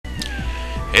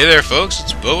Hey there, folks,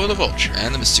 it's Bo the Vulture.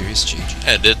 And the mysterious Gigi.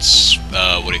 And it's,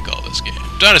 what do you call this game?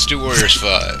 Dynasty Warriors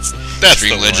 5. That's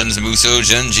Stream the Legends one. Muso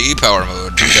Gen G Power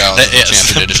Mode 2000 Yes,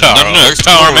 Champion Edition.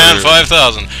 Power Man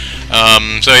 5000.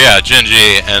 So yeah, Gen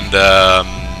G, and,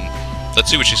 let's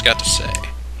see what she's got to say.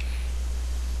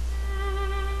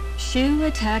 Shu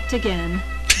attacked again,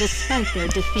 despite their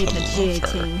defeat at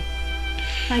Jieting.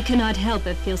 I cannot help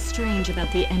but feel strange about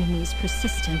the enemy's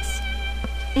persistence.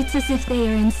 It's as if they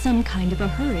are in some kind of a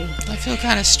hurry. I feel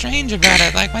kind of strange about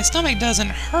it. Like, my stomach doesn't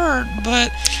hurt, but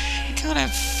it kind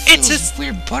of feels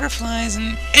weird butterflies,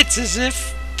 and it's as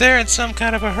if they're in some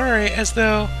kind of a hurry, as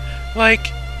though,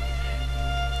 like,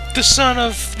 the son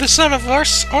of our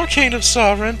Arcane of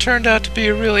Sovereign turned out to be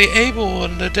a really able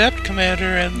and adept commander,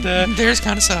 and theirs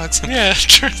kind of sucks. Yeah,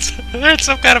 they're in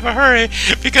some kind of a hurry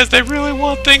because they really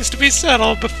want things to be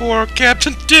settled before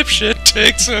Captain Dipshit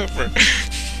takes over.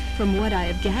 From what I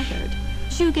have gathered,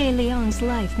 Zhuge Liang's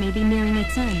life may be nearing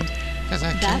its end.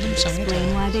 That would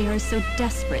explain why they are so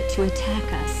desperate to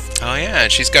attack us. Oh yeah,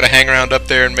 and she's got to hang around up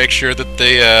there and make sure that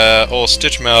they all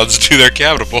stitch mouths do their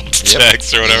catapult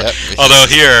attacks or whatever. Yep. Although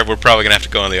here, we're probably going to have to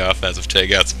go on the offensive,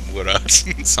 take out some wood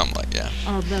oxen. Something like that.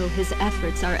 Although his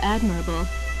efforts are admirable,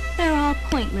 they're all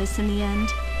pointless in the end.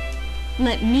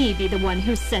 Let me be the one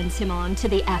who sends him on to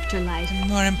the afterlife.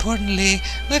 More importantly,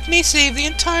 let me save the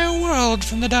entire world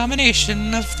from the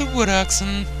domination of the wood oxen.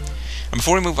 And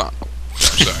before we move on,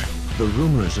 sorry. The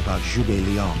rumors about Zhuge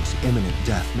Liang's imminent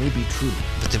death may be true,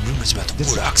 but the rumors about the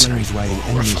this wood oxen are explains why the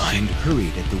enemy seemed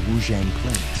hurried at the Wuzhang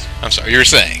plains. I'm sorry, you were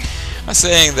saying? I'm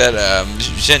saying that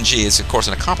Zhen Ji is, of course,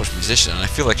 an accomplished musician, and I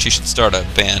feel like she should start a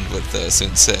band with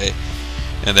Sun Ce,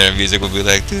 and their music would be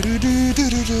like do do do do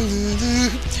do do do,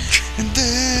 and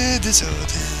this whole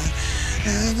town,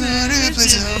 I'm gonna play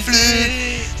some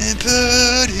flute and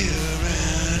party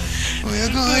around.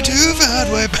 We're going to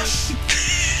find wipe.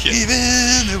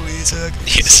 Even though we suck.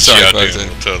 Yes, sorry,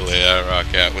 folks. Totally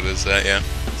rock out with his yeah.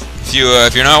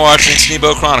 If you're not watching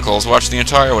Sneebo Chronicles, watch the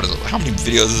entire. What is it? How many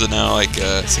videos is it now? Like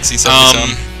 60, 70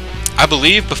 some? I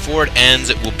believe before it ends,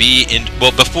 it will be in.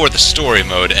 Well, before the story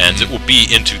mode ends, it will be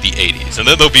into the 80s, and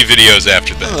then there'll be videos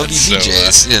after that. There'll be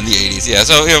VJs in the 80s. Yeah.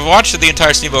 So watch the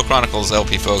entire Sneebo Chronicles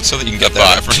LP, folks, so that you can get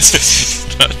that reference.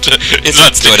 it's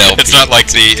not good LP. It's not like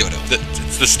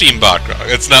the Steam bot grog.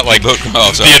 It's not like the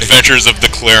adventures of the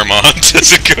Claremont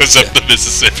as it goes up the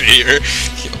Mississippi here.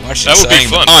 That would be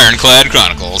fun. Ironclad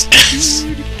Chronicles.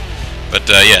 But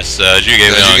yes, Zhuge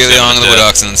Liang and the wood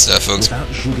oxen and stuff, folks. Without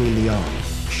Zhuge Liang,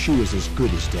 Shu is as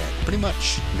good as dead. Pretty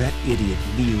much. That idiot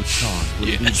Liu Chan will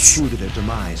lead Shu to their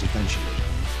demise eventually.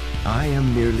 I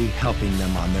am merely helping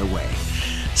them on their way.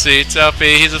 See, Cao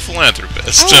Pi, he's a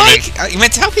philanthropist. I mean,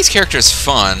 Cao Pi's character is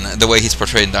fun, the way he's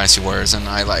portrayed in Dynasty Warriors, and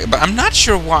I like. But I'm not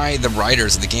sure why the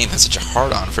writers of the game have such a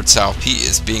hard-on for Cao Pi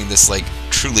as being this like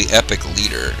truly epic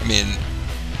leader. I mean,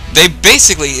 they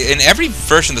basically in every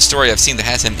version of the story I've seen that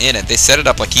has him in it, they set it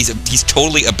up like he's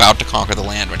totally about to conquer the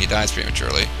land when he dies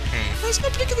prematurely. There's no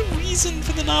particular reason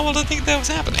for the novel to think that was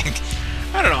happening.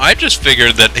 I don't know, I just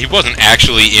figured that he wasn't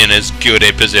actually in as good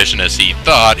a position as he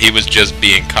thought. He was just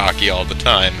being cocky all the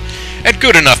time. And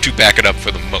good enough to back it up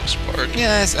for the most part.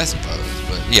 Yeah, I suppose.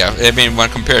 But yeah, I mean, when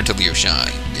compared to Liu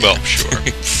Shan. Yeah. Well, sure.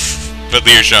 But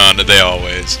Liu Shan, they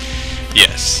always...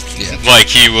 Yes. Yeah. Like,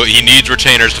 he needs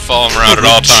retainers to follow him around at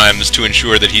all times to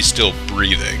ensure that he's still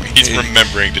breathing. He's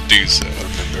remembering to do so.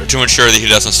 To ensure that he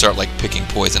doesn't start, like, picking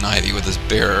poison ivy with his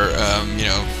bare, you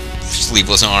know,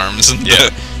 sleeveless arms. Yeah.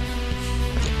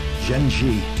 Zhen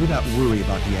Ji, do not worry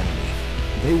about the enemy.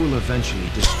 They will eventually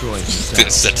destroy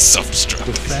themselves. That's self-destruct.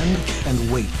 Defend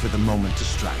and wait for the moment to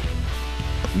strike.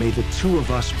 May the two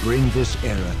of us bring this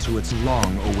era to its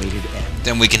long-awaited end.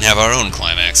 Then we can have our own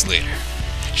climax later.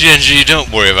 Zhen Ji,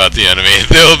 don't worry about the enemy.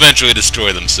 They'll eventually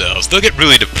destroy themselves. They'll get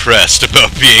really depressed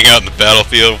about being out in the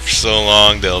battlefield for so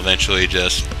long, they'll eventually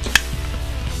just...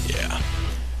 Yeah.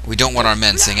 We don't want our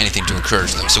men saying anything to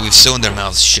encourage them, so we've sewn their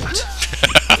mouths shut.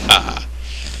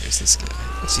 This guy.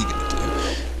 What's he gonna do?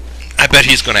 I bet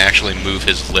he's gonna actually move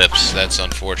his lips. That's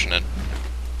unfortunate.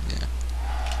 Yeah.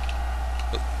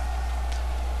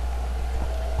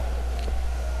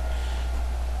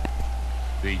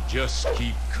 They just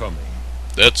keep coming.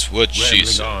 That's what she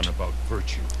said. On about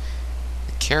virtue.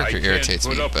 The character irritates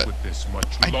me, but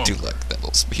I do like that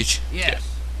little speech. Yes,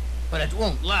 but it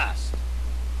won't last.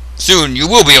 Soon you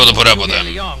will be able to put up with them.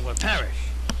 Liang will perish,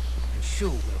 and Shu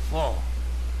will fall.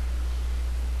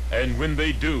 And when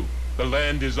they do, the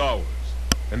land is ours,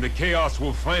 and the chaos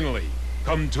will finally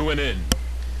come to an end.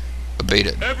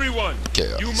 Abated. Everyone,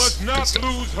 Chaos. you must not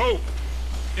lose hope.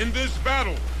 In this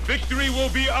battle, victory will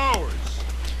be ours.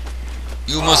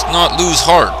 You must not lose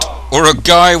heart. or a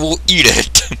guy will eat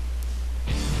it.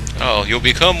 Oh, you'll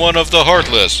become one of the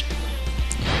Heartless.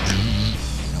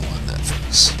 You don't want that,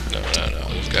 folks. No.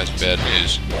 This guy's bad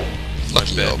news.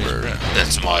 Lucky Bad Albert. news.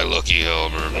 That's my Lucky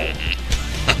Albert.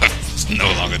 It's no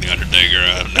longer the Undertaker.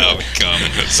 I've now become.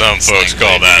 Some folks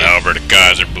call that Albert a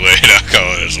Kaiser blade. I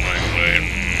call it a sling blade.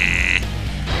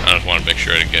 I just want to make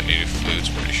sure I didn't get any flutes.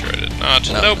 Pretty sure I did not.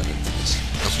 Nope.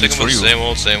 Sticking with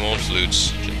the same old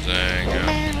flutes.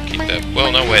 Keep that.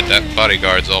 Well, no, wait. That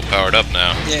bodyguard's all powered up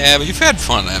now. Yeah, but you've had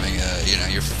fun having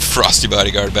your frosty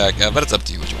bodyguard back. But it's up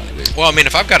to you what you want to do. Well, I mean,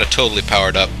 if I've got a totally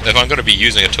powered up, if I'm going to be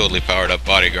using a totally powered up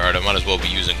bodyguard, I might as well be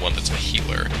using one that's a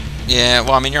healer. Yeah,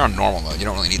 well, I mean, you're on normal mode. You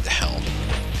don't really need the helm.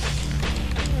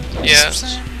 Yeah.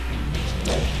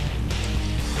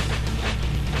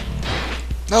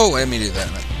 No, I didn't mean to do that.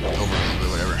 Overview, but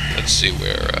whatever. Let's see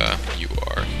where you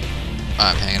are.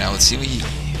 I'm hanging out with CME.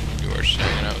 You are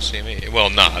hanging out with CME. Well,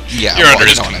 not. Yeah, You're well, under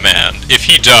his you know command. If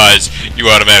he dies, you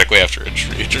automatically have to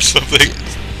retreat or something.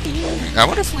 I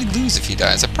wonder if we lose if he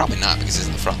dies. Probably not because he's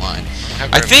in the front line.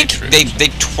 I think they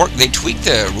tweak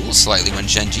the rules slightly when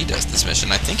Zhen does this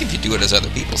mission. I think if you do it as other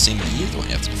people, CME is the one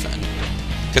you have to defend.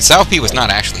 Because South P was not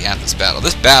actually at this battle.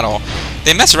 This battle,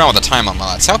 they mess around with the time on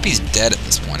lot. South P's dead at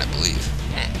this point, I believe.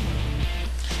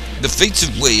 The fates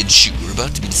of Wei and Shu are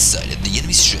about to be decided. The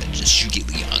enemy strategist, Shu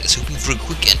Liang, is hoping for a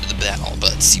quick end to the battle,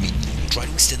 but CME will try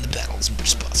to extend the battle as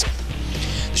much as possible.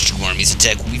 The Shu army's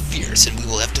attack will be fierce, and we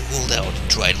will have to hold out and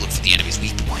try to look for the enemy's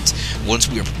weak points. Once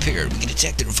we are prepared, we can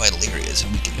attack their vital areas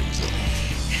and weaken their result.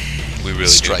 We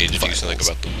really do need to do something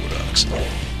about the wood ox.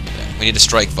 Yeah, we need to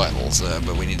strike vitals,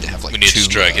 but we need to have like we need to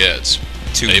strike heads.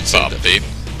 Hey, pop, babe.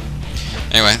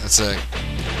 Anyway, let's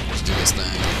do this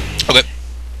thing. Okay.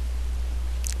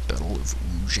 Battle of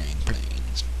Wuzhang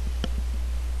Plains.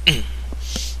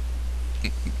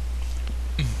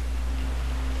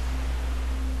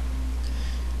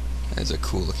 That's a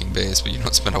cool looking base, but you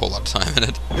don't spend a whole lot of time in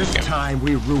it. This time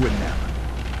we ruin them.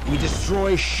 We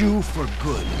destroy Shu for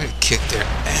good. We're gonna kick their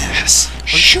ass.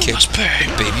 Shu kick must pay.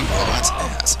 Baby robot's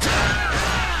ass.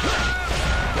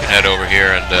 Head over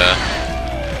here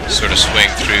and sort of swing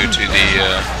through to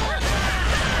the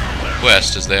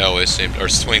west, as they always seem, or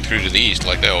swing through to the east,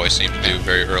 like they always seem to do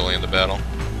very early in the battle.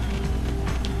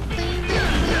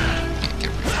 Get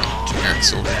rid of generic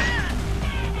soldier.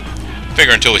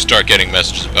 Figure until we start getting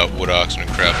messages about wood oxen and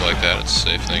crap like that, it's a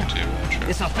safe thing to.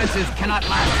 This offensive cannot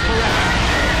last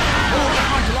forever. Hold the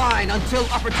front line until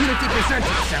opportunity presents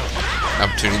itself.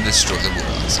 Opportunity to destroy the wood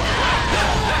oxen.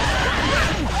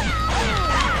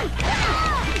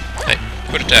 Hey,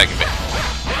 quit attacking me.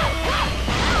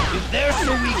 If they're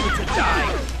so eager to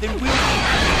die, then we'll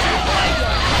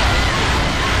eat.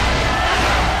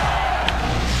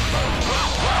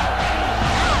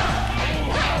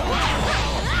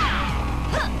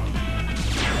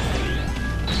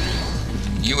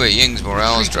 Yue Ying's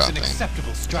morale is dropping.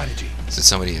 Acceptable strategy. Is it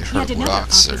somebody that hurt Yet another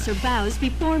rocks or? officer bows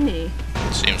before me.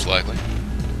 Seems likely.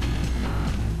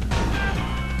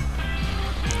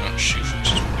 Oh shoot, it's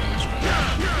just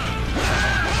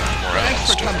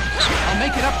Thanks for coming. I'll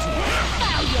make it up to you.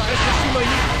 Mr. Sima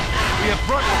Yi, we have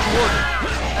brought you to order.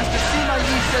 As the Sima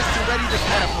Yi says to ready the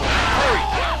catapult. Hurry.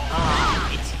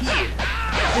 It's here.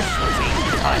 This was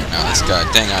easy. Alright, now this guy,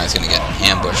 Deng Ai, is gonna get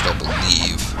ambushed, I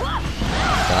believe.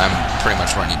 But I'm pretty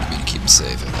much where I need to be to keep him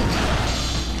safe, I think.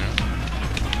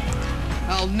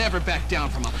 I'll never back down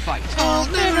from a fight. I'll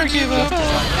never give up. I'll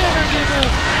never give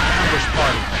up. Ambush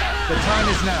party. The time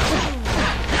is now.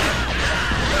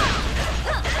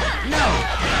 No!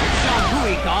 John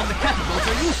Hui gone, the catapults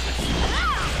are useless.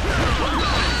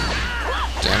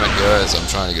 Damn it, guys, I'm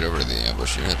trying to get over to the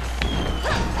ambush unit.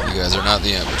 You guys are not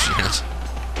the ambush unit.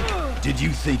 Did you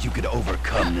think you could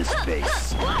overcome this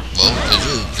base? Well, did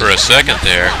you? For a second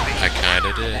there, I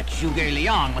kinda did. That Zhuge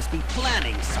Liang must be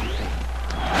planning something.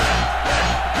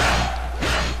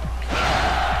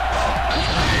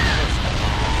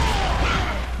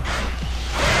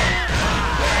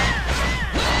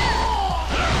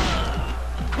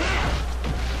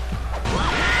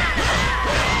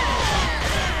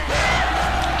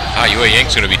 Ah, Yue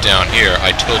Ying's gonna be down here.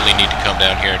 I totally need to come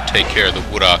down here and take care of the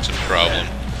wood oxen problem.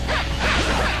 We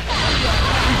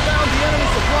found the enemy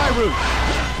supply route.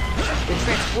 They're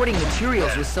transporting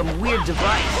materials with some weird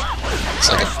device. It's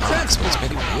like an ox, but it's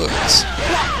made of woods.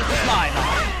 Block the supply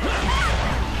line.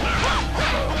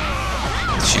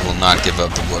 She will not give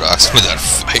up the wood ox without a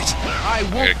fight. I I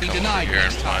gotta won't be come over denied here and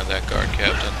next time. find that guard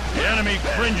captain. The enemy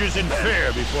cringes in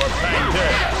fear before Pang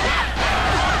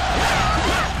De.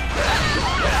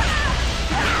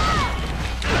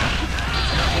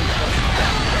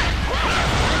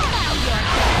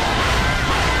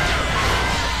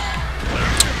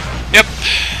 Yep.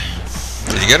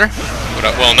 Did you get her?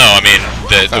 But, well, no, I mean,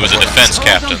 there was a defense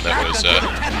captain that was in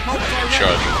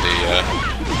charge of the...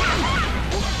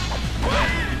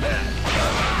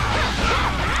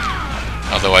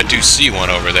 Although I do see one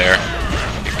over there.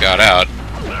 It got out.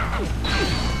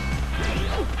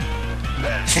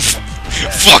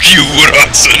 Fuck you, wood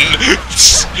oxen!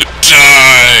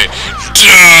 Die!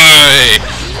 Die!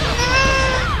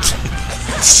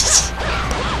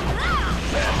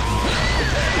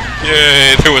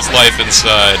 Yay, there was life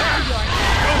inside.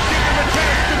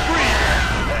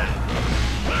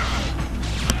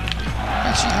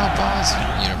 Actually, how balls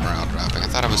unibrow dropping? I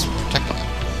thought I was protecting him.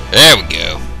 There we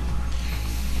go.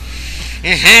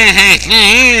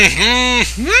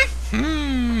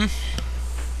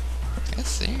 Yes,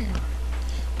 sir.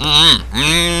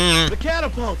 The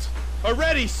catapults are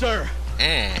ready, sir.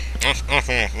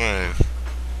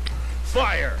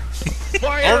 Fire!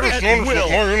 Fire at will!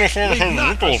 Leave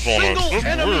not a single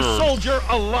enemy soldier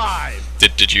alive!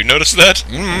 Did you notice that?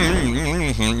 I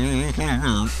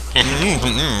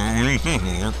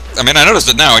mean, I noticed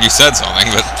it now when you said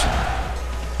something, but...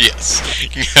 Yes.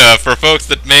 For folks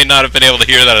that may not have been able to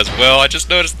hear that as well, I just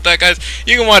noticed that, guys,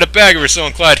 you can wind up back if you're so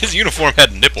inclined. His uniform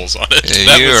had nipples on it.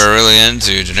 Yeah, you are really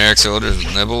into generic soldiers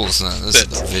with nipples. This is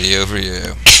the video for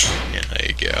you. Yeah, there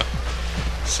you go.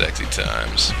 Sexy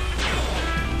times.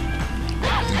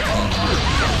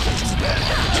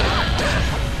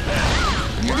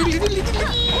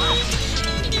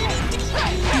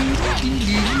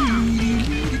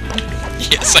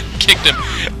 Yes, I kicked him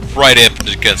right up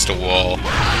against a wall.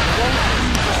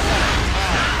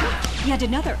 Yet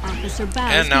another officer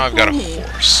bows And now I've got a before me.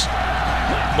 horse.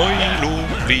 My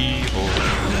lonely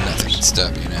horse. Nothing can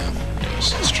stop you now.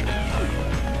 Yes, that's true.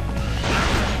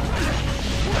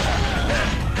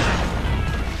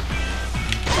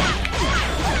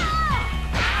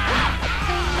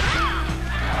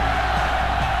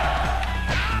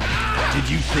 Did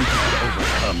you think you could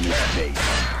overcome this base?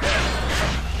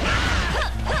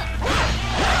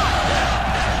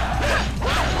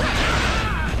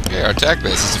 Yeah, our attack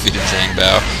base has defeated Zhang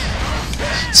Bao.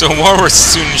 So why were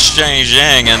Sun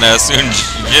Zhang and Sun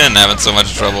Zhen having so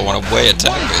much trouble when a Wei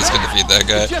attack base could defeat that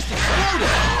guy? Just exploded!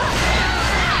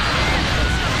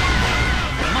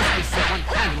 There must be someone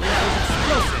handling those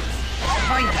explosives.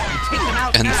 Find them and take them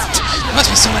out And now! there must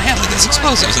be someone handling these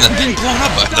explosives and then being blown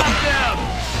up by them.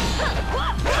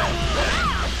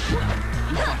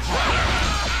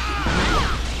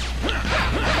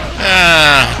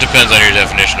 Depends on your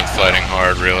definition of fighting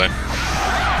hard, really.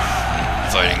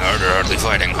 Fighting hard or hardly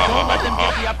fighting hard. Don't let them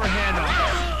get the upper hand on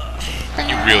us.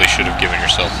 You really should have given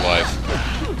yourself life.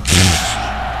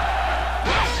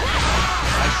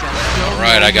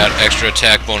 Alright, I got extra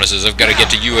attack bonuses. I've got to get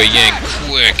to Yue Yang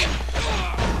quick.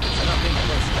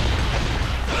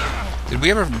 Did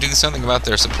we ever do something about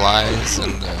their supplies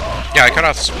and Yeah, I cut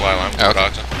off the supply line. Okay.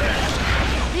 Oxen.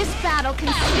 This battle can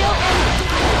still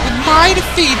end. my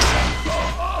defeat?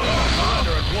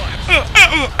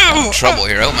 Trouble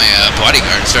here. Oh, my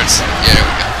bodyguard starts. Yeah, there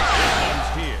we go.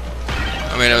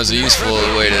 I mean, it was a useful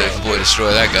way to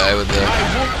destroy that guy with the. I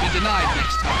won't be denied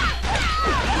next time.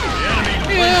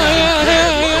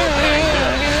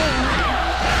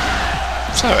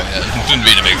 Sorry, I didn't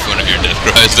mean to make fun of your death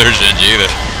cries there, Shinji, but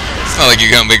it's not like you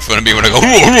can't make fun of me when I go. And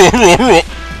the Undertaker.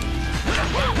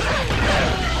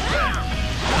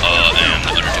 Oh,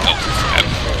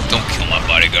 don't kill my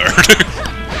bodyguard.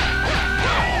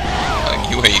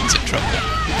 Yue Ying's in trouble.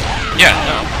 Yeah,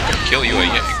 no, I'm gonna kill Yue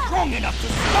Yang. Strong enough to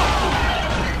stop.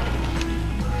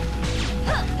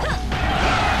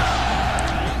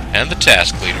 And the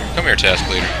task leader. Come here, task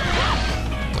leader.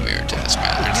 Come here,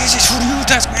 Taskmaster. This is for you,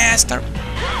 Taskmaster.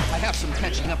 I have some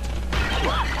catching up.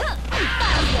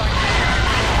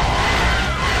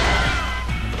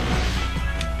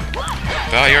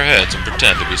 Bow your heads and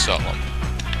pretend to be solemn.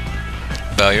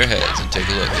 Bow your heads and take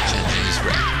a look at Shinji's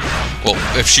wreck. Well,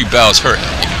 if she bows her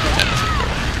head, you can pretend to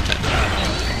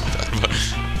be her.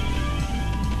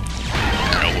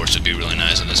 Our horse would be really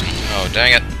nice on this one. Oh,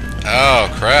 dang it. Oh,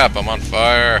 crap, I'm on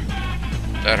fire.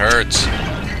 That hurts.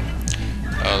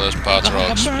 Oh, those pots are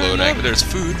all exploding. But there's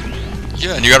food.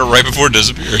 Yeah, and you got it right before it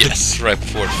disappeared. Yes, right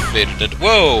before it faded into...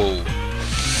 Whoa!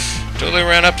 Totally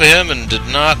ran up to him and did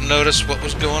not notice what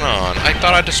was going on. I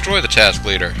thought I'd destroy the task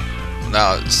leader.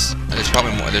 No, there's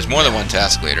probably more. There's more than one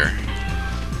task leader.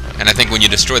 And I think when you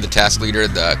destroy the task leader,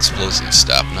 the explosives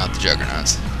stop, not the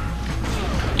juggernauts.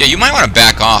 Yeah, you might want to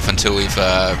back off until we've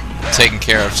taken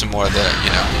care of some more of the,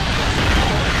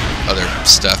 other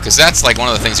stuff. Because that's like one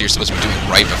of the things that you're supposed to be doing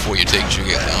right before you take Zhuge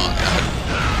Liang.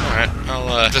 Alright, I'll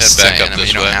head Just back saying, up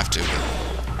this you way. don't have to.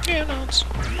 Yeah, no,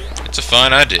 It's a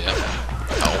fine idea.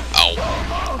 Ow.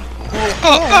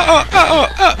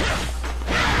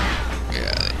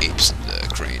 Yeah, the apes and the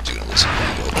cranes are gonna listen to me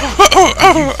go.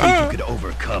 You think you could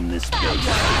overcome this beast?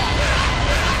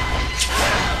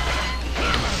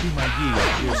 Sima Yi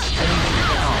appears strangely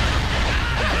calm.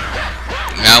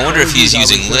 Now I wonder if he's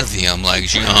using lithium like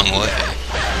Zhang Wei.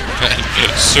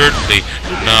 Certainly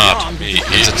not me.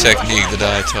 It's a technique that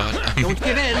I taught. Don't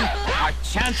give in. Our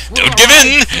chance will Don't give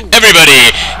in, arise soon.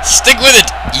 everybody! Stick with it!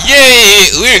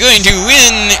 Yay! We're going to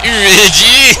win,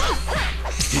 Reggie!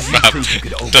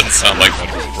 Doesn't sound like much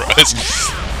of a surprise.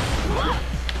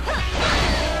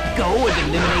 Go and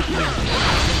eliminate the enemy.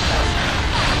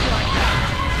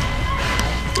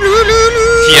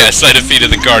 Yes, I defeated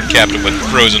the guard captain with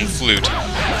frozen flute.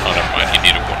 Oh, never mind, he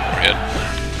needed one more hit.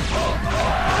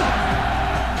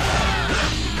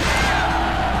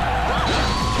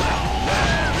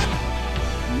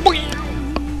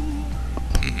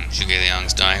 Zhuge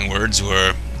Liang's dying words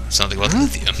were something about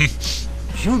lithium.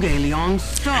 Zhuge Liang's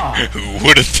star. Who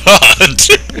would have thought?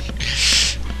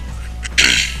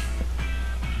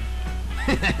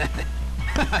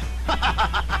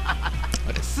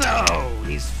 So,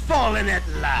 he's fallen at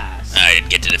last. I didn't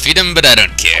get to defeat him, but I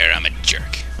don't care. I'm a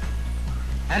jerk.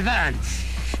 Advance.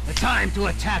 The time to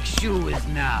attack Shu is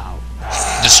now.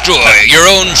 Destroy your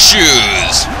own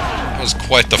shoes! That was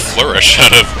quite the flourish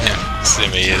out of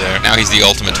Simi there. Now he's the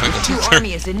ultimate twinkle Shu toother.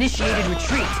 army has initiated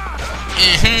retreat.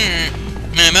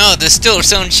 My mouth is still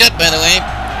sewn shut, by the way.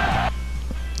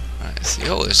 I see.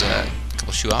 Oh, there's a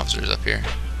couple Shu officers up here.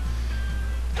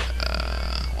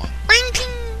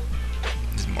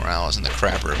 There's Morales and the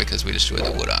Crapper because we destroyed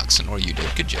the wood oxen. Or you did.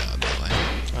 Good job, by the way.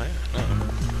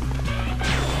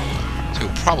 So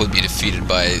he'll probably be defeated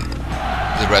by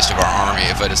the rest of our army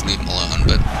if I just leave him alone,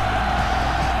 but I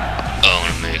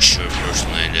want to make sure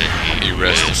personally that he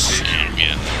rests.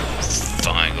 Yeah.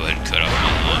 Fine, go ahead and cut off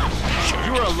my line. Sure.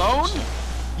 You're alone?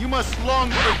 You must long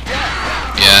for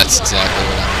death. Yeah, that's exactly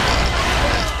what I'm about.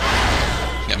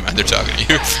 Never mind, they're talking to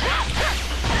you.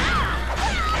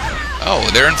 Oh,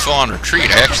 they're in full-on retreat.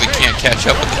 I actually can't catch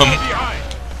up with them.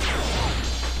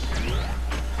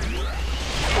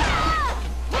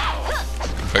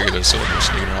 Regular soldiers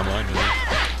sneaking around behind me.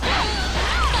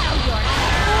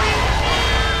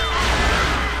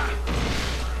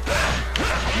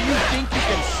 Do you think you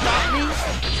can stop me?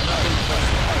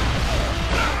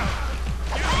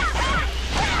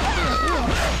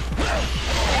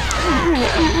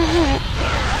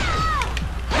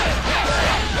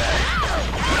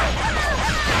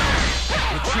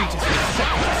 Retreat has been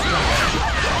set.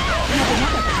 Yet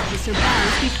another officer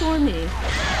bows before me.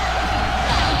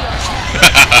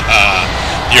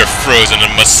 You're frozen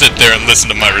and must sit there and listen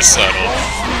to my recital.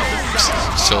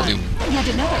 So he Yet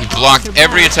another blocked officer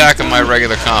every bows attack of my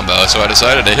regular combo, so I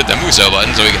decided to hit the Muso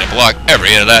button so he could block every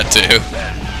hit of that too.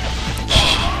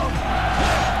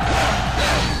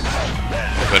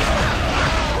 But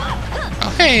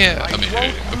Okay, I mean,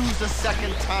 Lose the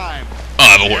second time. oh, I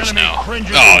have a horse now.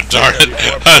 Oh, darn it.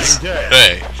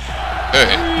 Hey.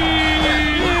 hey,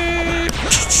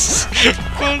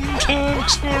 Fun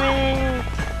times for all.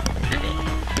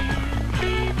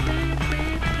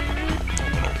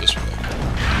 this way.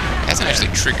 Hasn't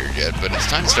actually triggered yet, but it's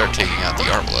time to start taking out the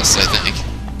Arbalists, I think.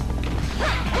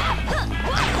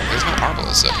 There's no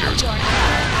Arbalists up here.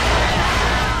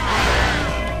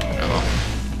 No.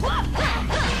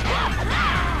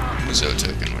 Muso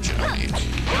token, which I don't need.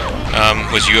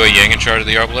 Was Yue Yang in charge of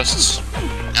the Arbalists?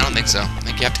 I don't think so. I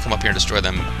think you have to come up here and destroy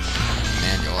them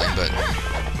manually, but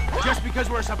Just because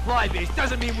we're a supply base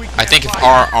doesn't mean we can. I think if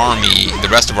our army, the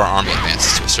rest of our army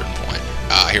advances to a certain point.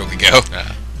 Here we go.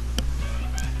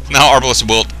 Now Arbalists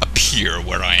will appear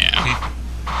where I am.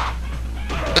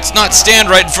 Let's not stand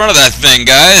right in front of that thing,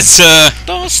 guys.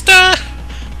 Don't stop.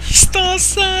 Stop.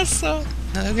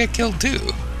 I got killed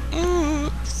too.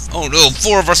 Oh no,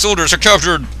 4 of our soldiers are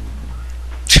captured.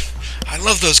 I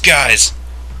love those guys.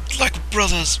 Like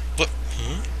brothers. But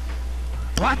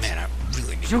What? Man, I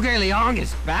really need Zhuge Liang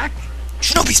is back?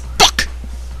 Shinobi's fuck!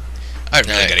 I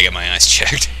really gotta get my eyes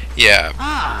checked. yeah,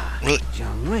 Ah, Really?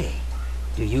 Zhang Wei.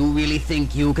 Do you really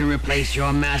think you can replace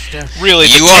your master? really.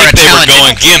 You the are a tape they were talented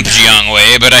going gimp, Jiang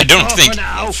Wei, but I don't Off think... for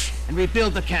now, and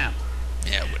rebuild the camp.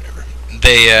 Yeah, whatever.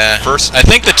 They first. I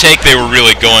think the take they were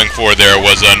really going for there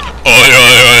was an oi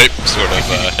oi oi sort of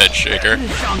head shaker.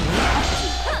 Zhang Wei.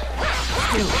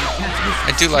 Still, you can't miss I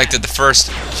do like that the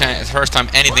first time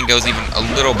anything goes even a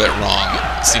little bit wrong,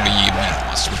 Sima Yi immediately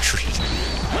wants to retreat.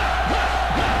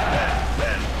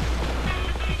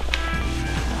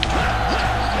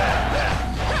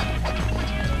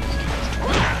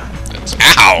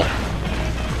 Ow!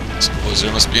 suppose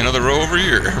there must be another row over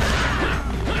here.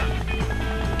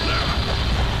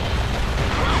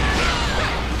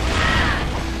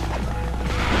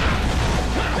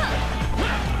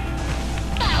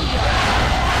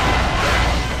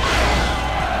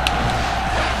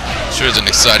 Sure is an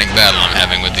exciting battle I'm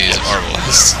having with these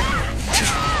arbalists.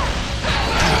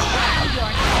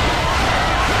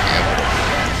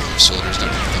 Soldiers don't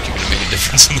think you're gonna make a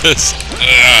difference in this.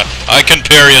 I can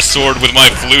parry a sword with my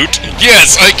flute.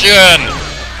 Yes, I can!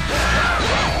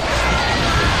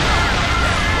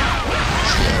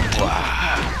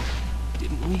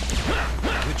 Didn't we?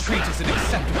 Retreat is an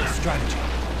acceptable strategy.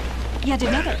 Yet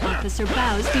another officer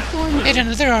bows before me. Yet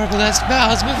another arbalest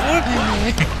bows before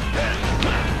me.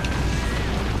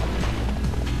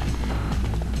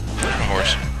 My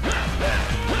horse.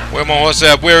 Where my horse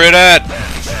at? Where it at?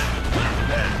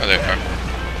 Oh, there you are.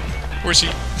 Where's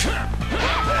he?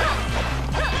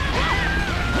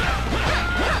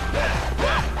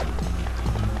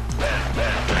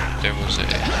 There was a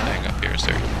thing up here. Is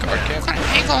there a guard What captain? kind of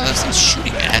angle are those things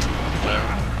shooting at?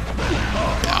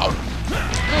 Ow.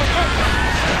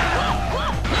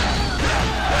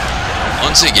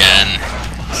 Once again,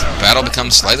 the battle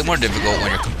becomes slightly more difficult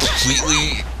when you're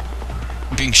completely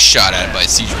being shot at by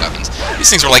siege weapons. These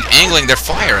things are like angling their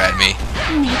fire at me.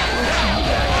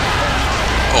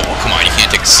 Oh, come on, you can't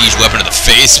take a siege weapon to the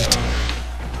face.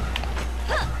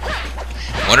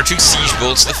 One or two siege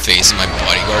bolts to the face and my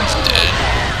bodyguard's dead.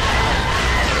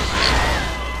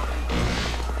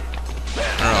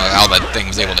 I don't know how that thing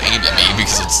was able to aim at me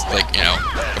because it's like, you know,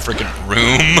 a freaking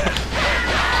room.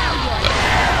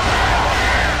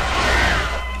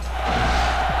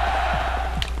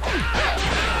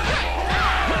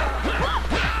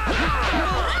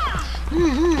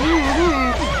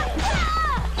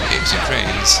 Apes and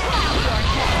cranes.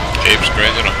 Apes,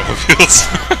 cranes, and automobiles.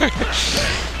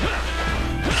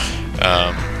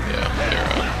 Yeah,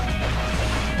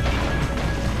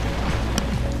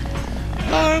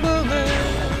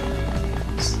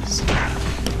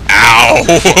 Ow!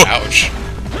 Ouch.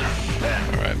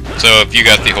 Alright, so if you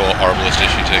got the whole arbalist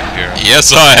issue taken care of.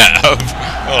 Yes, I have.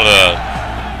 Hold on.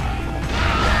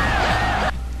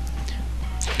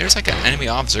 There's like an enemy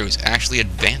officer who's actually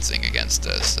advancing against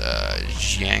us.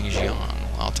 Zhang.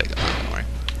 I'll take that one, don't worry.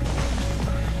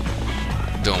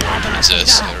 Don't worry,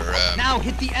 princess, or Now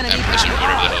hit the enemy. empress, or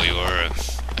whatever the hell you are.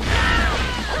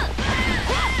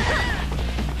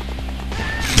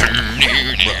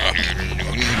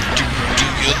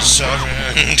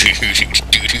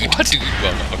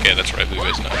 Well, okay, that's right. Liu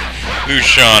is not. Liu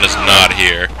Shan is not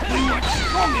here.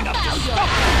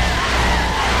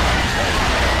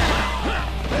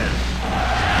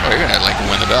 Oh, you're gonna like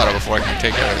win the battle before I can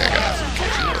take out that guy.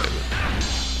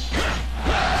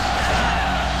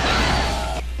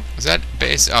 Is that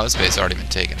base? Oh, this base already been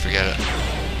taken. Forget it.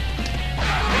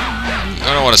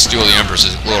 I don't want to steal the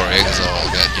Empress's glory because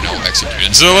I'll get, you know,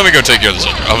 executed. So let me go take care of this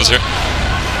other officer.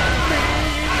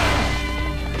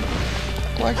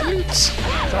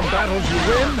 Some battles you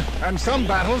win, and some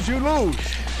battles you lose.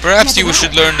 Perhaps you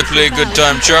should learn to play Good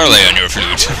Time Charlie on your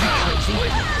flute.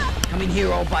 Coming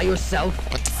here all by yourself.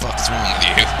 What the fuck is wrong with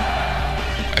you?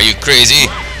 Are you crazy?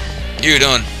 You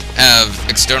don't have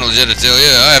external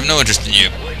genitalia. I have no interest in you.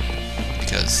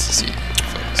 Because, see,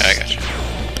 folks. I got you.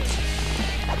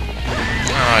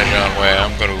 Alright, John Wei,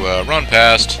 I'm going to run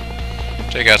past,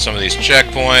 take out some of these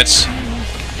checkpoints. I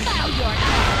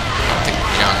don't think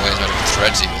John Way's not even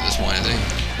threats you at this point, is he?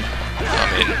 I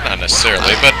mean, not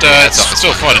necessarily, but Yeah, it's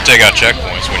still fun to take out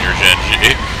checkpoints when you're Zhen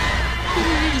Ji.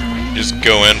 Just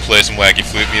go in, play some wacky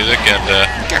flute music, and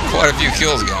Got quite a few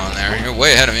kills going there. You're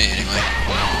way ahead of me, anyway.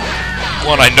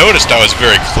 when I noticed I was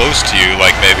very close to you,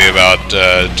 like maybe about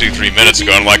 2-3 minutes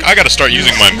ago, I'm like, I gotta start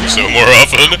using my Muso more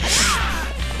often.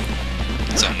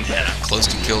 So, man, I'm close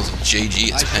to kills with JG.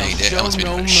 It's paying day. That must be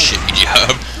doing a shitty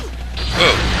job.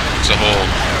 Oh, it's a whole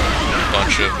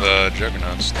bunch of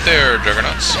juggernauts. There,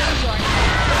 juggernauts.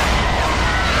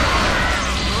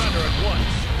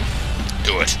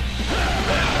 Do it.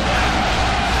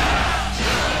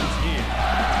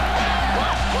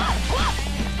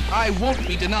 I won't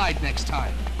be denied next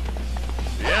time.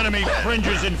 The enemy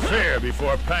cringes in fear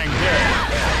before Pang Ge.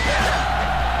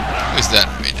 At least that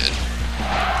we did.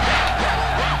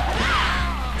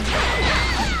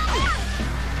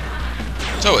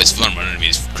 It's always fun when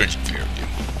enemies cringe in fear of you.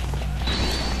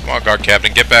 Come on, guard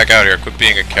captain, get back out here. Quit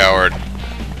being a coward.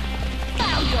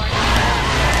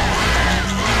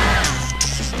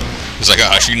 It's like, oh,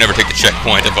 I should never take the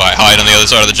checkpoint if I hide on the other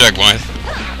side of the checkpoint.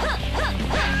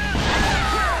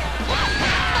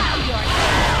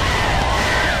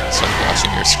 It's like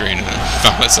watching your screen and I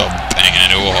found myself banging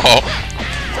into a wall.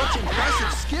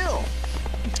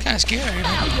 kind of scary.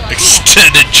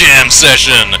 Extended jam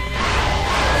session.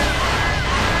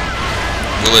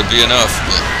 Will it be enough?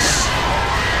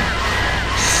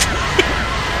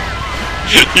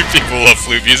 You people love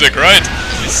flute music, right?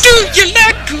 Do you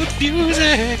like good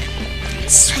music?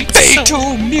 Sweet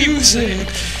Fatal music.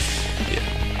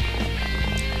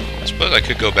 I suppose I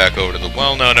could go back over to the...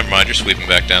 Well, no, never mind. You're sweeping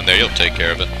back down there. You'll take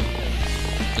care of it.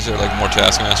 Is there like more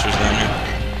taskmasters down here?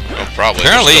 Oh, probably.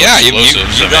 Apparently, There's yeah. still You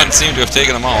explosives, don't seem to have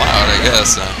taken them all out, I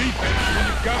guess.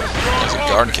 As a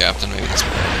guard captain, maybe that's...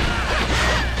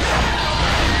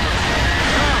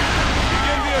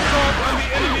 Begin the assault on the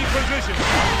enemy position.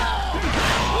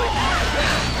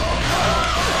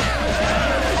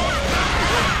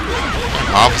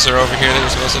 Officer over here that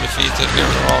you're supposed to defeat to get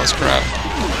rid of all this crap.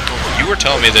 You were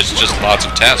telling me there's just lots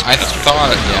of tasks. I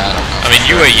thought, yeah, I don't know. I mean,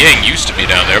 Yue Ying used to be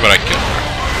down there, but I killed her.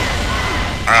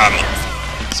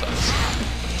 Sucks.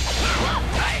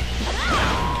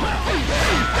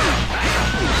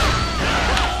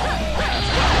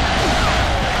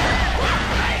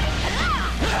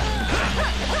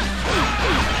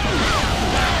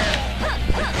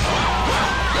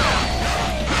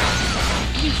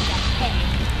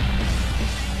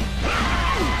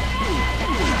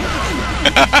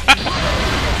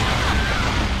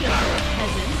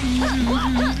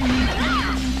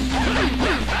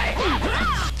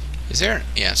 Is there?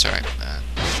 Yeah, sorry.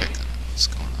 Let's check what's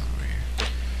going on over here.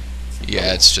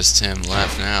 Yeah, it's just him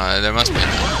left now. There must be.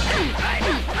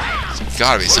 There's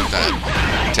gotta be some kind of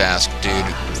task, dude.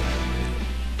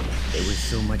 There was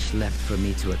so much left for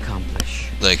me to accomplish.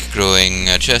 Like growing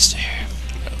a chest hair.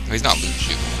 He's not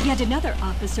losing. Yet another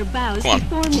officer bows Come on.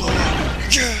 before me.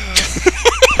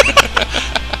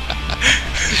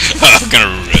 I'm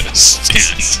gonna rest.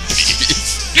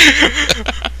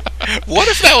 What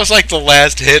if that was like the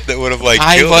last hit that would have like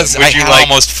killed him? Would I you had like...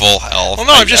 almost full health. Well,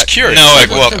 no, I'm just curious. No, Like,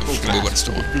 we well- would have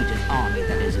stolen. Defeat an army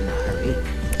that is in a hurry.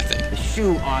 I think. The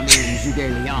Shu army in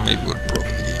Zhuge-Liang. Maybe would have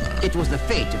broken the game. I don't know. It was the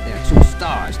fate of their 2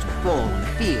 stars to fall on the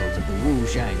fields of the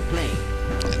Wujiang Plain.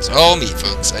 It's all me,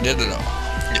 folks. I did it all.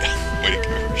 Yeah, way to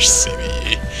go.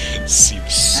 CBE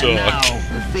seems And now, suck.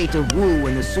 the fate of Wu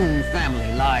and the Sun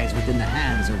family lies within the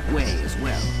hands of Wei as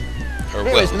well. Or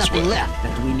There well is as nothing well. left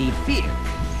that we need fear.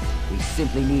 We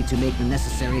simply need to make the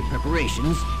necessary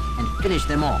preparations and finish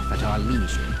them off at our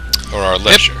leisure. Or our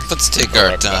leisure. Yep, let's take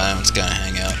our time. Let's kind of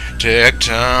hang out. Take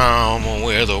time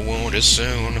where the wound is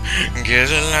soon. Get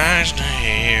a last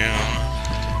name.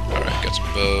 Alright, got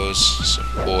some bows, some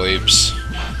oibs.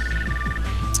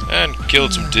 And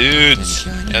killed some dudes.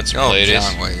 And some ladies.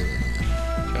 John Wei.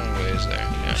 John Way's there,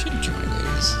 yeah. Shouldn't kill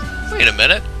ladies. Wait a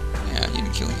minute. Yeah, you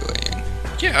didn't kill Yue Ying.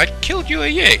 Yeah, I killed Yue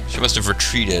Ying. She must have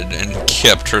retreated and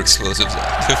kept her explosives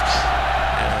active.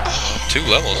 Yeah, well, 2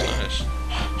 levels, nice.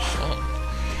 Fun.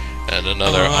 And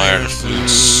another iron flute,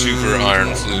 super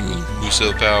iron flute with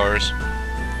Muso powers.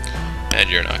 And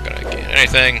you're not gonna gain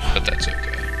anything, but that's okay.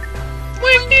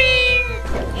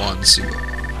 One super.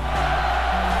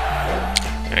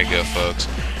 There you go, folks.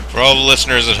 For all the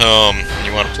listeners at home,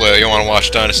 you want to play, you want to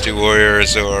watch Dynasty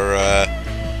Warriors, or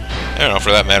I don't know,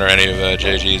 for that matter, any of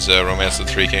JG's Romance of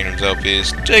the Three Kingdoms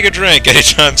LPs. Take a drink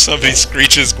anytime somebody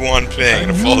screeches Guan Ping in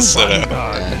a falsetto.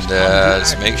 And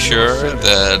just make sure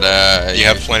that You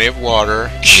have plenty of water.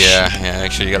 Yeah,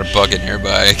 make sure you got a bucket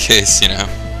nearby in case, you know.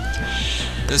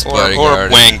 This Or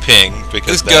bodyguard. Wang Ping,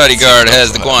 because This bodyguard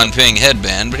has the Guan Ping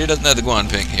headband, but he doesn't have the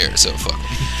Guan Ping here, so fuck.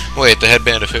 Wait, the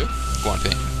headband of who? Guan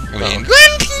Ping. I mean,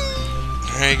 Guan Ping!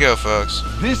 There you go, folks.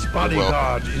 This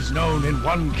bodyguard is known in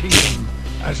one kingdom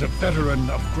as a veteran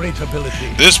of great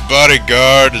ability. This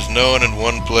bodyguard is known in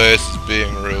one place as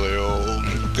being really old.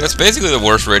 that's basically the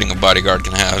worst rating a bodyguard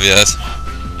can have, yes.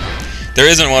 There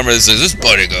isn't one where it says, this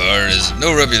bodyguard has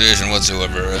no reputation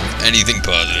whatsoever of anything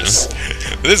positive.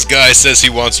 This guy says he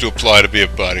wants to apply to be a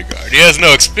bodyguard. He has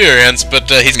no experience, but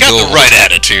he's got Gold. the right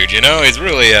attitude, you know? He's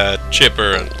really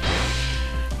chipper and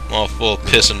all full of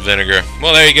piss and vinegar.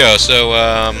 Well, there you go. So,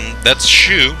 that's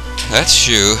Shu. That's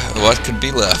Shu. What could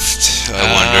be left? I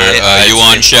I wonder.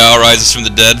 Yuan Shao rises from the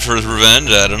dead for his revenge?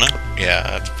 I don't know. Yeah,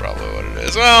 that's probably what it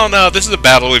is. Well, no, this is a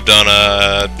battle we've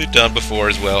done before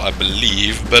as well, I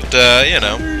believe. But you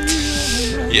know,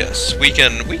 yes, we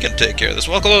can take care of this.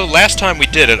 Well, although last time we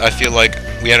did it, I feel like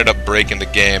we ended up breaking the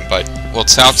game by Well,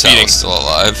 Cao defeating- Cao's still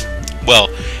alive. Well,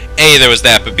 A, there was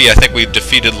that, but B, I think we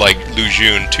defeated like Lu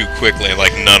Jun too quickly, and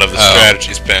like none of the Oh.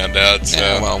 strategies panned out. So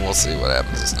Yeah, well, we'll see what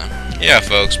happens this time. yeah,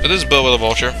 folks. But this is Bill with a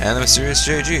Vulture, And the Mysterious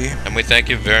JG. and we thank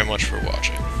you very much for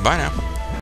watching. Bye now.